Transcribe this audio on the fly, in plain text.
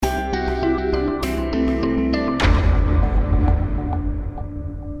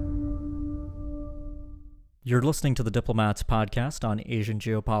You're listening to the Diplomats podcast on Asian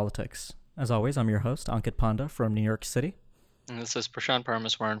geopolitics. As always, I'm your host, Ankit Panda from New York City. And this is Prashant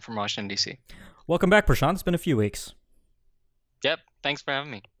Paramaswaran from Washington, D.C. Welcome back, Prashant. It's been a few weeks. Yep, thanks for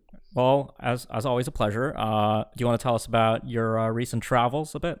having me. Well, as always, a pleasure. Do you want to tell us about your recent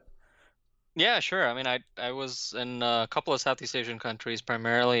travels a bit? Yeah, sure. I was in a couple of Southeast Asian countries,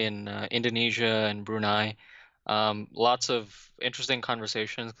 primarily in Indonesia and Brunei. Lots of interesting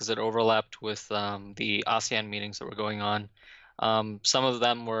conversations because it overlapped with the ASEAN meetings that were going on. Some of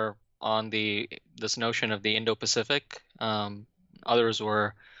them were on this notion of the Indo-Pacific. Others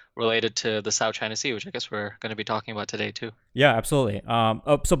were related to the South China Sea, which I guess we're going to be talking about today too. Yeah, absolutely.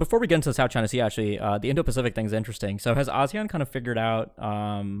 So before we get into the South China Sea, actually, the Indo-Pacific thing is interesting. So has ASEAN kind of figured out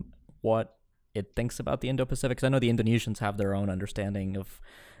what it thinks about the Indo-Pacific? Because I know the Indonesians have their own understanding of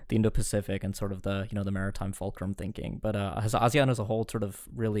the Indo-Pacific and sort of the maritime fulcrum thinking. But has ASEAN as a whole sort of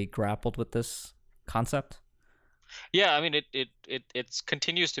really grappled with this concept? Yeah, it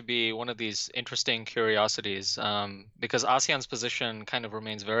continues to be one of these interesting curiosities because ASEAN's position kind of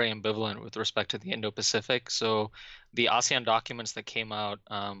remains very ambivalent with respect to the Indo-Pacific. So the ASEAN documents that came out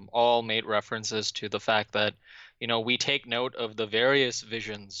all made references to the fact that, we take note of the various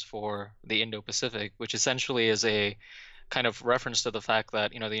visions for the Indo-Pacific, which essentially is a kind of reference to the fact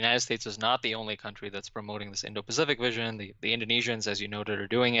that the United States is not the only country that's promoting this Indo-Pacific vision. The Indonesians, as you noted, are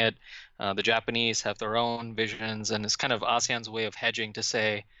doing it. The Japanese have their own visions, and it's kind of ASEAN's way of hedging to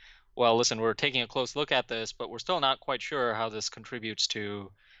say, well, listen, we're taking a close look at this, but we're still not quite sure how this contributes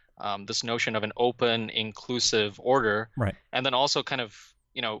to this notion of an open, inclusive order. Right. And then also kind of,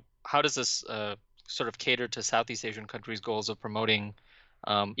 how does this sort of cater to Southeast Asian countries' goals of promoting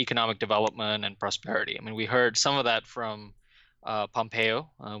economic development and prosperity. We heard some of that from Pompeo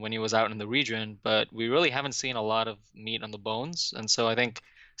when he was out in the region, but we really haven't seen a lot of meat on the bones. And so I think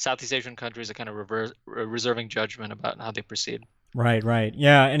Southeast Asian countries are kind of reserving judgment about how they proceed. Right.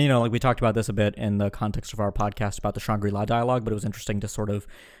 Yeah, and like we talked about this a bit in the context of our podcast about the Shangri-La dialogue, but it was interesting to sort of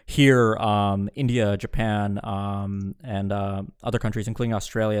hear India, Japan, and other countries, including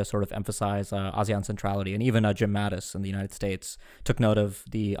Australia, sort of emphasize ASEAN centrality. And even Jim Mattis in the United States took note of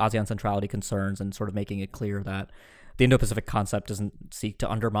the ASEAN centrality concerns and sort of making it clear that the Indo-Pacific concept doesn't seek to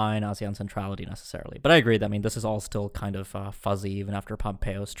undermine ASEAN centrality necessarily. But I agree that, this is all still kind of fuzzy even after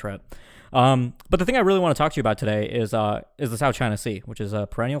Pompeo's trip. But the thing I really want to talk to you about today is the South China Sea, which is a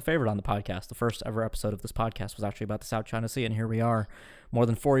perennial favorite on the podcast. The first ever episode of this podcast was actually about the South China Sea, and here we are more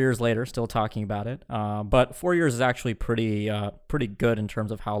than 4 years later still talking about it. But 4 years is actually pretty good in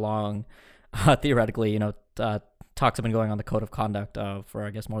terms of how long, theoretically, talks have been going on the Code of Conduct for,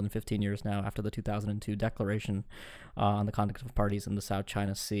 I guess, more than 15 years now after the 2002 declaration on the conduct of parties in the South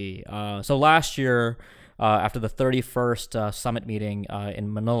China Sea. So last year, after the 31st summit meeting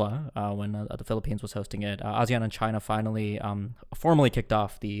in Manila, when the Philippines was hosting it, ASEAN and China finally formally kicked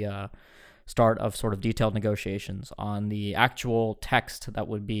off the start of sort of detailed negotiations on the actual text that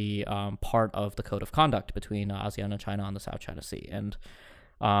would be part of the Code of Conduct between ASEAN and China on the South China Sea. And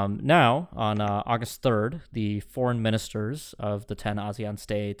now, on August 3rd, the foreign ministers of the 10 ASEAN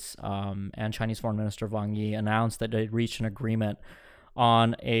states and Chinese Foreign Minister Wang Yi announced that they'd reached an agreement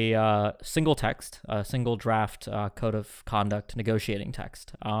on a single text, a single draft Code of Conduct negotiating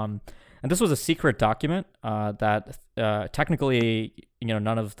text. And this was a secret document that technically,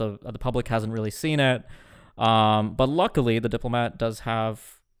 none of the public hasn't really seen it. But luckily, the diplomat does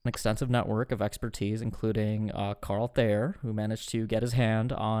have an extensive network of expertise, including Carl Thayer, who managed to get his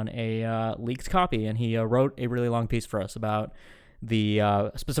hand on a leaked copy, and he wrote a really long piece for us about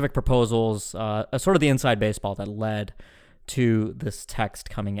the specific proposals, sort of the inside baseball that led to this text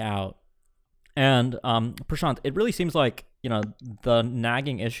coming out. And Prashant, it really seems like the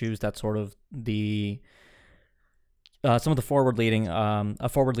nagging issues that sort of the some of the forward-leaning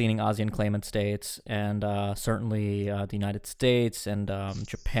ASEAN claimant states, and certainly the United States and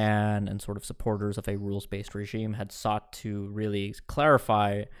Japan and sort of supporters of a rules-based regime had sought to really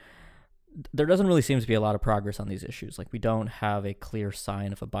clarify. There doesn't really seem to be a lot of progress on these issues. Like, we don't have a clear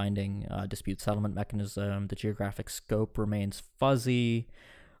sign of a binding dispute settlement mechanism. The geographic scope remains fuzzy.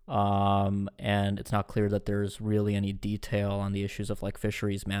 And it's not clear that there's really any detail on the issues of like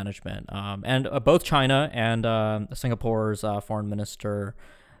fisheries management. And both China and Singapore's foreign minister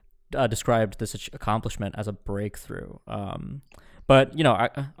described this accomplishment as a breakthrough. But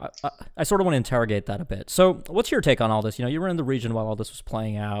I sort of want to interrogate that a bit. So what's your take on all this? You were in the region while all this was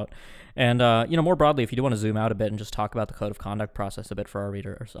playing out. And, more broadly, if you do want to zoom out a bit and just talk about the Code of Conduct process a bit for our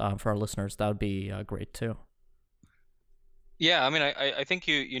readers, for our listeners, that would be great too. Yeah, I think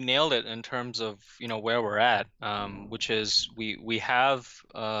you nailed it in terms of where we're at, which is we have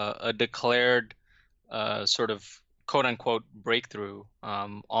a declared sort of quote unquote breakthrough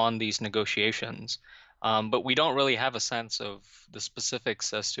on these negotiations. But we don't really have a sense of the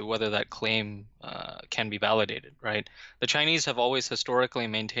specifics as to whether that claim can be validated, right? The Chinese have always historically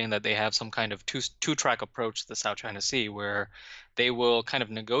maintained that they have some kind of two-track approach to the South China Sea, where they will kind of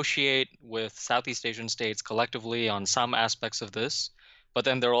negotiate with Southeast Asian states collectively on some aspects of this, but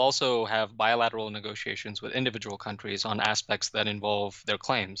then they'll also have bilateral negotiations with individual countries on aspects that involve their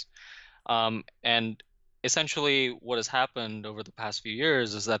claims. And essentially, what has happened over the past few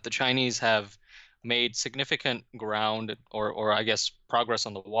years is that the Chinese have made significant ground or I guess progress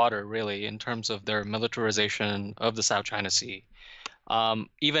on the water, really, in terms of their militarization of the South China Sea.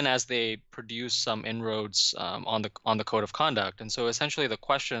 Even as they produce some inroads on the code of conduct. And so essentially the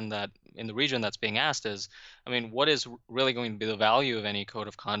question that in the region that's being asked is, I mean, what is really going to be the value of any code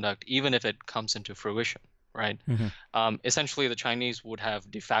of conduct, even if it comes into fruition, right? Essentially, the Chinese would have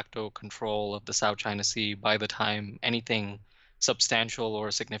de facto control of the South China Sea by the time anything substantial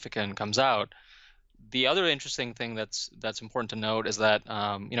or significant comes out. The other interesting thing that's important to note is that,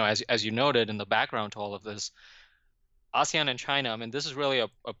 as you noted in the background to all of this, ASEAN and China, I mean, this is really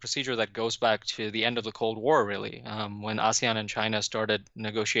a procedure that goes back to the end of the Cold War, really, when ASEAN and China started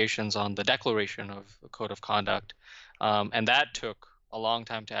negotiations on the declaration of the Code of Conduct. And that took a long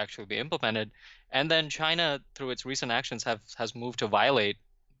time to actually be implemented. And then China, through its recent actions, has moved to violate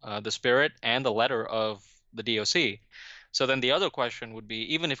the spirit and the letter of the DOC. So then the other question would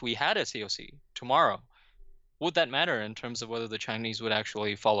be, even if we had a COC tomorrow, would that matter in terms of whether the Chinese would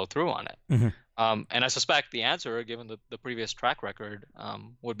actually follow through on it? And I suspect the answer, given the previous track record,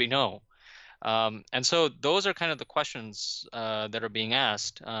 would be no. And so those are kind of the questions that are being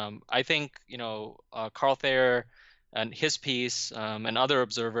asked. I think, Carl Thayer and his piece and other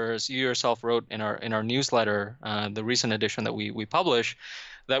observers, you yourself wrote in our newsletter, the recent edition that we publish,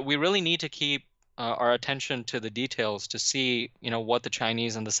 that we really need to keep our attention to the details to see, what the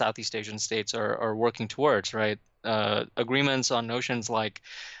Chinese and the Southeast Asian states are working towards, right? Agreements on notions like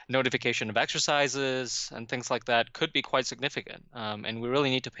notification of exercises and things like that could be quite significant. And we really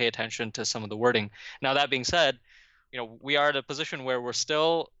need to pay attention to some of the wording. Now, that being said, we are at a position where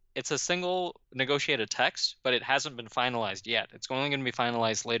it's a single negotiated text, but it hasn't been finalized yet. It's only going to be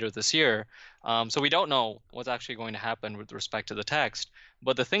finalized later this year. So we don't know what's actually going to happen with respect to the text.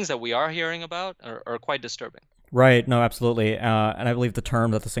 But the things that we are hearing about are quite disturbing. Right. No, absolutely. And I believe the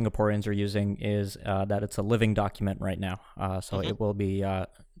term that the Singaporeans are using is that it's a living document right now. So it will be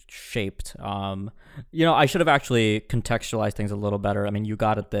shaped. I should have actually contextualized things a little better. I mean, you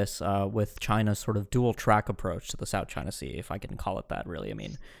got at this with China's sort of dual track approach to the South China Sea, if I can call it that, really. I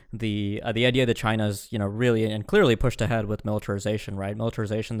mean, the idea that China's, really and clearly pushed ahead with militarization, right?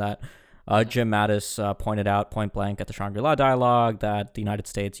 Militarization that Jim Mattis pointed out point blank at the Shangri-La dialogue that the United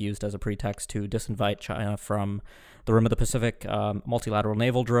States used as a pretext to disinvite China from the Rim of the Pacific multilateral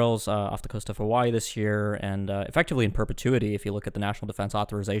naval drills off the coast of Hawaii this year, and effectively in perpetuity, if you look at the National Defense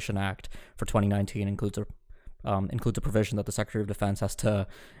Authorization Act for 2019, includes a provision that the Secretary of Defense has to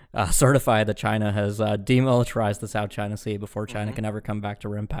certify that China has demilitarized the South China Sea before China can ever come back to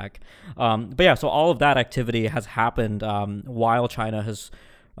RIMPAC. But yeah, so all of that activity has happened while China has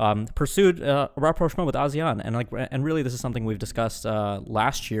pursued a rapprochement with ASEAN, and really this is something we've discussed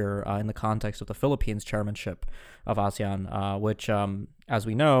last year in the context of the Philippines chairmanship of ASEAN, which, as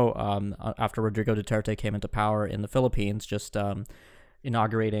we know, after Rodrigo Duterte came into power in the Philippines, just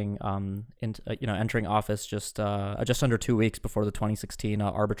inaugurating, entering office just under 2 weeks before the 2016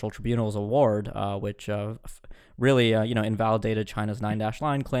 Arbitral Tribunal's award, which really invalidated China's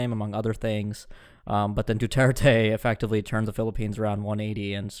 9-line claim, among other things. But then Duterte effectively turned the Philippines around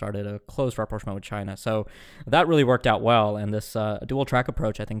 180 and started a close rapprochement with China. So that really worked out well, and this dual track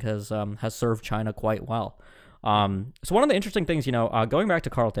approach, I think, has served China quite well. So one of the interesting things, going back to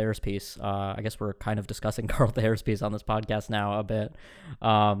Carl Thayer's piece, I guess we're kind of discussing Carl Thayer's piece on this podcast now a bit,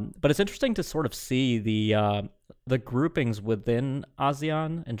 but it's interesting to sort of see the groupings within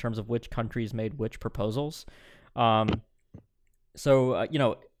ASEAN in terms of which countries made which proposals.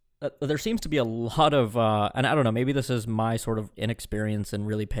 There seems to be a lot of, and I don't know, maybe this is my sort of inexperience in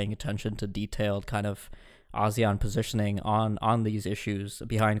really paying attention to detailed kind of ASEAN positioning on these issues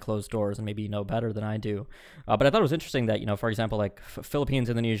behind closed doors, and maybe you know better than I do. But I thought it was interesting that, for example, like Philippines,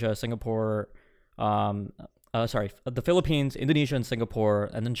 Indonesia, Singapore, the Philippines, Indonesia, and Singapore,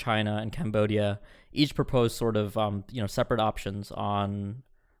 and then China and Cambodia each proposed sort of, separate options on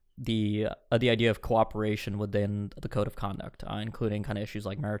the idea of cooperation within the code of conduct, including kind of issues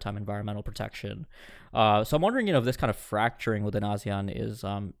like maritime environmental protection. So I'm wondering, if this kind of fracturing within ASEAN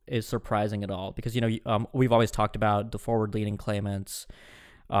is surprising at all, because we've always talked about the forward-leaning claimants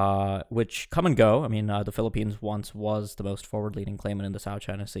which come and go. I mean, the Philippines once was the most forward-leaning claimant in the South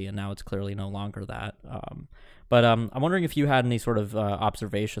China Sea, and now it's clearly no longer that. But I'm wondering if you had any sort of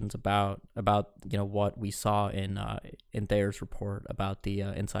observations about what we saw in Thayer's report about the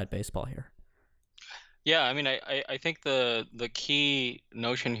inside baseball here. Yeah, I mean, I think the key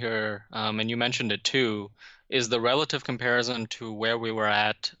notion here, and you mentioned it too, is the relative comparison to where we were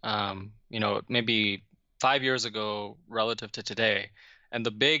at, maybe 5 years ago relative to today. And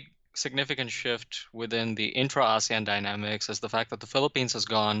the big significant shift within the intra-ASEAN dynamics is the fact that the Philippines has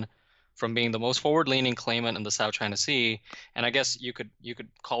gone from being the most forward-leaning claimant in the South China Sea, and I guess you could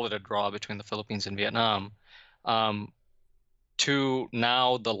call it a draw between the Philippines and Vietnam, um, to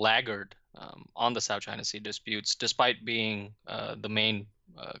now the laggard on the South China Sea disputes, despite being the main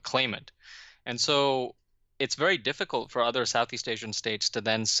claimant. And so it's very difficult for other Southeast Asian states to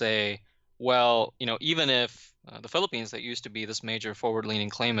then say, well, even if the Philippines, that used to be this major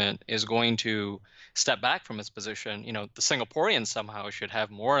forward-leaning claimant, is going to step back from its position, the Singaporeans somehow should have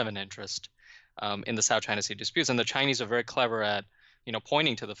more of an interest in the South China Sea disputes. And the Chinese are very clever at,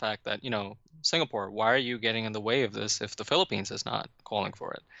 pointing to the fact that, Singapore, why are you getting in the way of this if the Philippines is not calling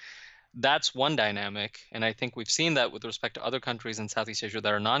for it? That's one dynamic, and I think we've seen that with respect to other countries in Southeast Asia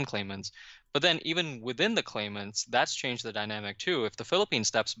that are non-claimants. But then even within the claimants, that's changed the dynamic too. If the Philippines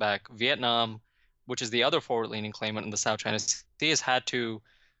steps back, Vietnam, which is the other forward-leaning claimant in the South China Sea, has had to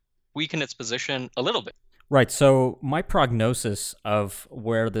weaken its position a little bit. Right. So my prognosis of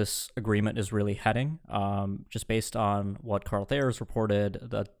where this agreement is really heading, just based on what Carl Thayer's reported,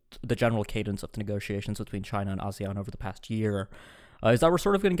 the general cadence of the negotiations between China and ASEAN over the past year, is that we're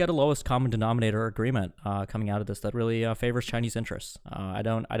sort of going to get a lowest common denominator agreement coming out of this that really favors Chinese interests. I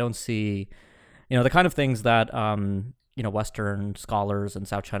don't see, the kind of things that Western scholars and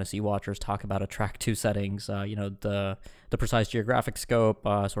South China Sea watchers talk about at Track 2 settings. The precise geographic scope,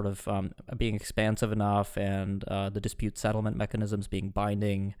 sort of being expansive enough, and the dispute settlement mechanisms being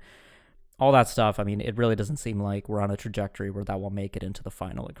binding. All that stuff. I mean, it really doesn't seem like we're on a trajectory where that will make it into the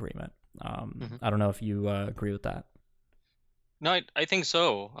final agreement. I don't know if you agree with that. No, I think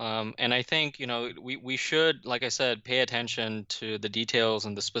so. And I think, we should, like I said, pay attention to the details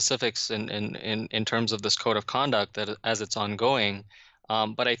and the specifics in terms of this code of conduct that as it's ongoing.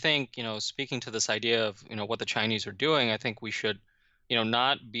 But I think, speaking to this idea of, what the Chinese are doing, I think we should,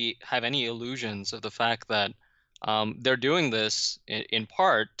 not have any illusions of the fact that they're doing this in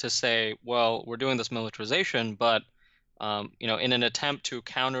part to say, well, we're doing this militarization, but in an attempt to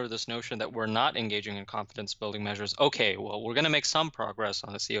counter this notion that we're not engaging in confidence building measures. Okay, well, we're going to make some progress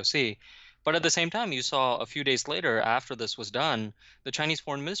on the COC. But at the same time, you saw a few days later, after this was done, the Chinese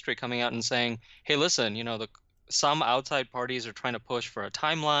Foreign Ministry coming out and saying, hey, listen, some outside parties are trying to push for a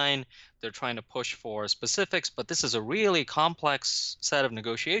timeline. They're trying to push for specifics, but this is a really complex set of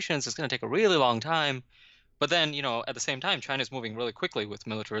negotiations. It's going to take a really long time. But then, at the same time, China's moving really quickly with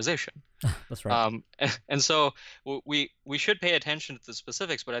militarization. That's right. And so we should pay attention to the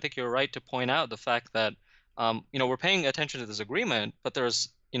specifics, but I think you're right to point out the fact that, we're paying attention to this agreement, but there's,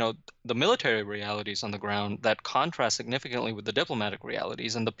 the military realities on the ground that contrast significantly with the diplomatic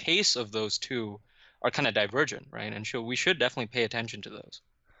realities, and the pace of those two are kind of divergent, right? And so we should definitely pay attention to those.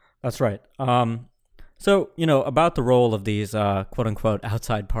 That's right. So, about the role of these quote unquote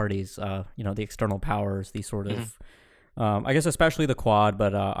outside parties, the external powers, these sort of, I guess, especially the Quad,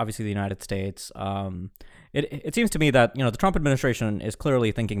 but obviously the United States. It seems to me that, the Trump administration is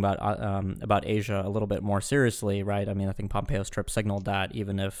clearly thinking about Asia a little bit more seriously, right? I mean, I think Pompeo's trip signaled that,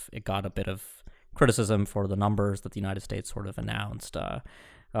 even if it got a bit of criticism for the numbers that the United States sort of announced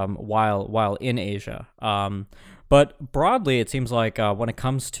while in Asia. But broadly, it seems like when it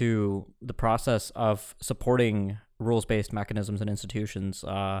comes to the process of supporting rules-based mechanisms and institutions,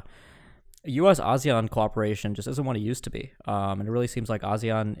 U.S.-ASEAN cooperation just isn't what it used to be. And it really seems like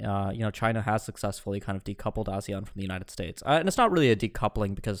ASEAN, China has successfully kind of decoupled ASEAN from the United States. And it's not really a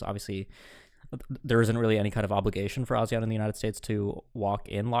decoupling because obviously there isn't really any kind of obligation for ASEAN and the United States to walk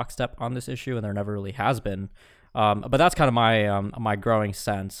in lockstep on this issue, and there never really has been. But that's kind of my growing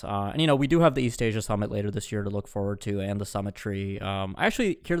sense. And, we do have the East Asia Summit later this year to look forward to, and the Summitry. I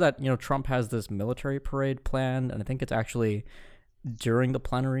actually hear that, Trump has this military parade planned, and I think it's actually during the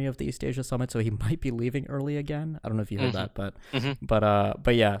plenary of the East Asia Summit, so he might be leaving early again. I don't know if you heard that, but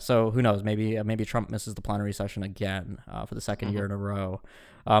yeah. So who knows? Maybe Trump misses the plenary session again for the second year in a row.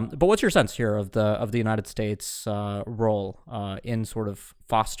 But what's your sense here of the United States role in sort of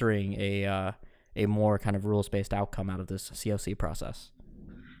fostering a more kind of rules-based outcome out of this COC process?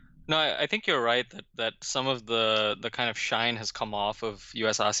 No, I think you're right that some of the kind of shine has come off of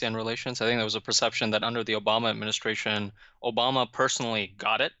U.S. ASEAN relations. I think there was a perception that under the Obama administration, Obama personally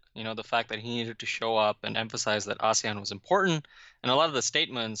got it. The fact that he needed to show up and emphasize that ASEAN was important, and a lot of the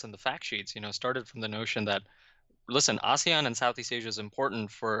statements and the fact sheets, started from the notion that, listen, ASEAN and Southeast Asia is important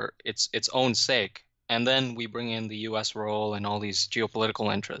for its own sake. And then we bring in the US role and all these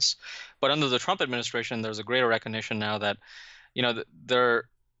geopolitical interests. But under the Trump administration, there's a greater recognition now that, there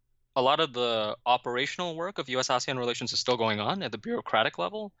a lot of the operational work of US ASEAN relations is still going on at the bureaucratic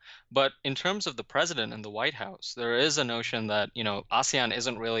level. But in terms of the president and the White House, there is a notion that, ASEAN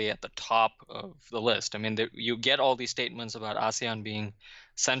isn't really at the top of the list. I mean, you get all these statements about ASEAN being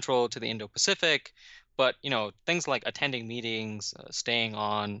central to the Indo-Pacific, but, things like attending meetings, staying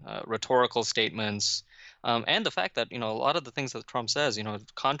on, rhetorical statements, and the fact that, a lot of the things that Trump says,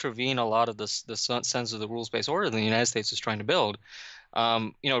 contravene a lot of this sense of the rules-based order that the United States is trying to build.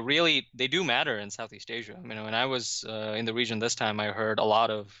 Really, they do matter in Southeast Asia. I mean, when I was in the region this time, I heard a lot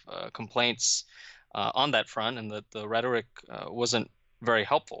of complaints on that front, and that the rhetoric wasn't very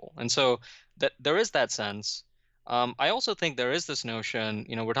helpful. And so that there is that sense. I also think there is this notion,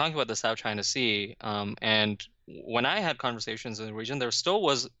 we're talking about the South China Sea, and when I had conversations in the region,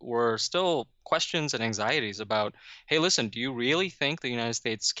 were still questions and anxieties about, hey, listen, do you really think the United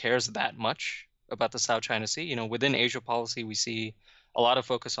States cares that much about the South China Sea? Within Asia policy, we see a lot of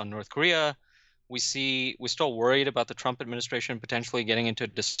focus on North Korea. We're still worried about the Trump administration potentially getting into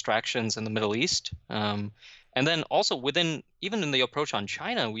distractions in the Middle East. And then also even in the approach on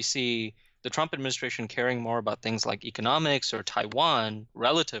China, we see the Trump administration caring more about things like economics or Taiwan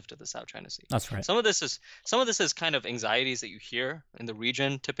relative to the South China Sea. That's right. Some of this is kind of anxieties that you hear in the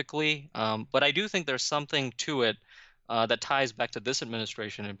region typically, but I do think there's something to it that ties back to this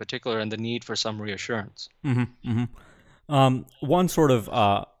administration in particular and the need for some reassurance. One sort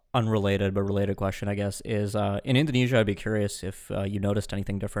of unrelated but related question, I guess, is in Indonesia. I'd be curious if you noticed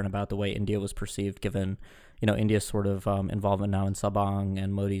anything different about the way India was perceived, given India's sort of involvement now in Sabang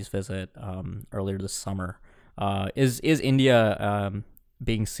and Modi's visit earlier this summer. Is India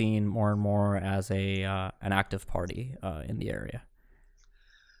being seen more and more as an active party in the area?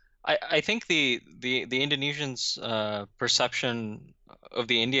 I think the Indonesians' perception of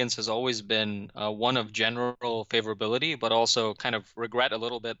the Indians has always been one of general favorability, but also kind of regret a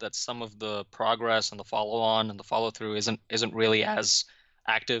little bit that some of the progress and the follow-on and the follow-through isn't really as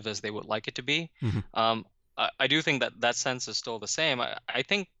active as they would like it to be. Mm-hmm. I do think that sense is still the same. I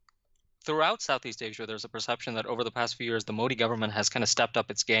think throughout Southeast Asia, there's a perception that over the past few years, the Modi government has kind of stepped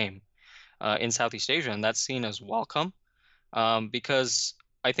up its game in Southeast Asia, and that's seen as welcome because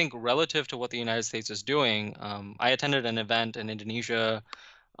I think relative to what the United States is doing, I attended an event in Indonesia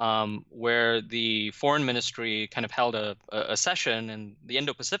where the foreign ministry kind of held a session and the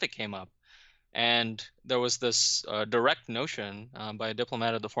Indo-Pacific came up. And there was this direct notion by a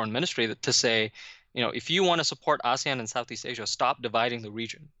diplomat of the foreign ministry to say, if you want to support ASEAN and Southeast Asia, stop dividing the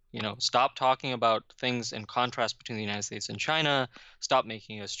region. Stop talking about things in contrast between the United States and China. Stop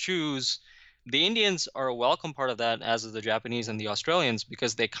making us choose. The Indians are a welcome part of that, as is the Japanese and the Australians,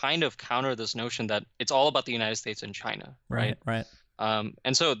 because they kind of counter this notion that it's all about the United States and China, right? Right.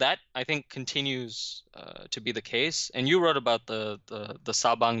 And so that I think continues to be the case. And you wrote about the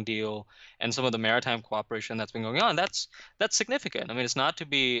Sabang deal and some of the maritime cooperation that's been going on. That's significant. I mean, it's not to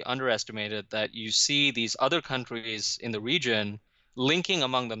be underestimated that you see these other countries in the region linking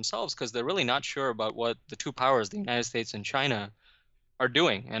among themselves because they're really not sure about what the two powers, the United States and China, are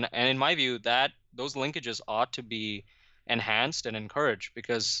doing. And in my view, that those linkages ought to be enhanced and encouraged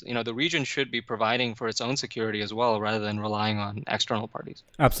because the region should be providing for its own security as well rather than relying on external parties.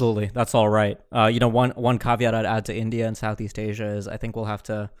 Absolutely, that's all right. One caveat I'd add to India and Southeast Asia is I think we'll have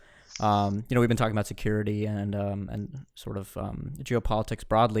to we've been talking about security and sort of geopolitics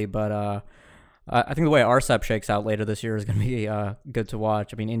broadly, but I think the way RCEP shakes out later this year is going to be good to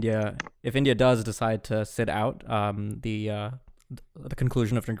watch. I mean, if India does decide to sit out the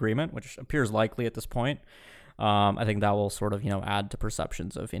conclusion of an agreement, which appears likely at this point, I think that will sort of add to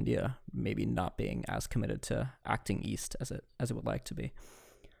perceptions of India maybe not being as committed to acting east as it would like to be.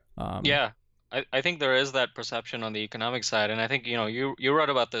 Yeah, I think there is that perception on the economic side, and I think you wrote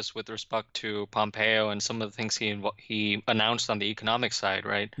about this with respect to Pompeo and some of the things he announced on the economic side,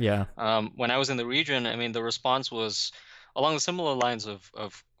 right? Yeah. When I was in the region, I mean, the response was along the similar lines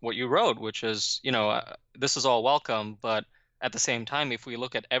of what you wrote, which is this is all welcome, but at the same time, if we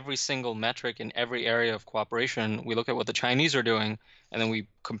look at every single metric in every area of cooperation, we look at what the Chinese are doing, and then we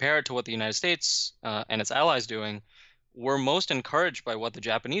compare it to what the United States and its allies doing, we're most encouraged by what the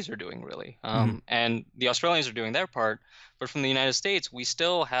Japanese are doing, really. And the Australians are doing their part. But from the United States, we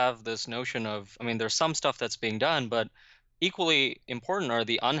still have this notion of, I mean, there's some stuff that's being done, but equally important are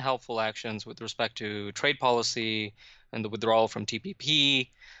the unhelpful actions with respect to trade policy and the withdrawal from TPP.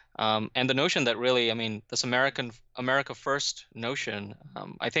 And the notion that really, I mean, this America first notion,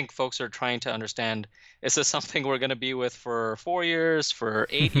 I think folks are trying to understand, is this something we're going to be with for 4 years, for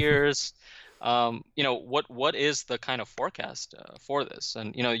 8 years? What is the kind of forecast for this?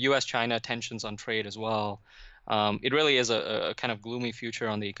 And, U.S.-China tensions on trade as well. It really is a kind of gloomy future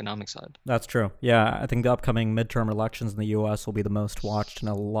on the economic side. That's true. Yeah, I think the upcoming midterm elections in the U.S. will be the most watched in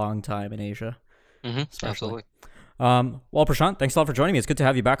a long time in Asia, especially. Absolutely. Well, Prashant, thanks a lot for joining me. It's good to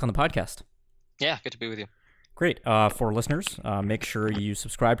have you back on the podcast. Yeah, good to be with you. Great. For listeners, make sure you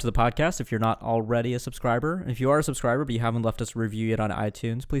subscribe to the podcast if you're not already a subscriber. If you are a subscriber but you haven't left us a review yet on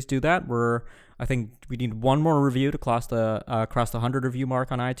iTunes, please do that. I think we need one more review to cross the 100 review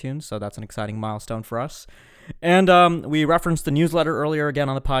mark on iTunes, so that's an exciting milestone for us. And we referenced the newsletter earlier again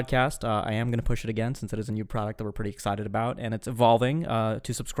on the podcast. I am going to push it again since it is a new product that we're pretty excited about, and it's evolving.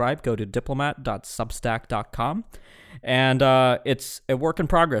 To subscribe, go to diplomat.substack.com. And it's a work in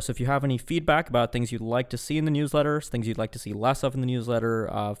progress. If you have any feedback about things you'd like to see in the newsletters, things you'd like to see less of in the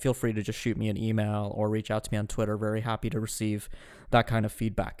newsletter, feel free to just shoot me an email or reach out to me on Twitter. Very happy to receive that kind of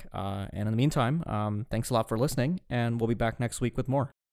feedback. And in the meantime, thanks a lot for listening, and we'll be back next week with more.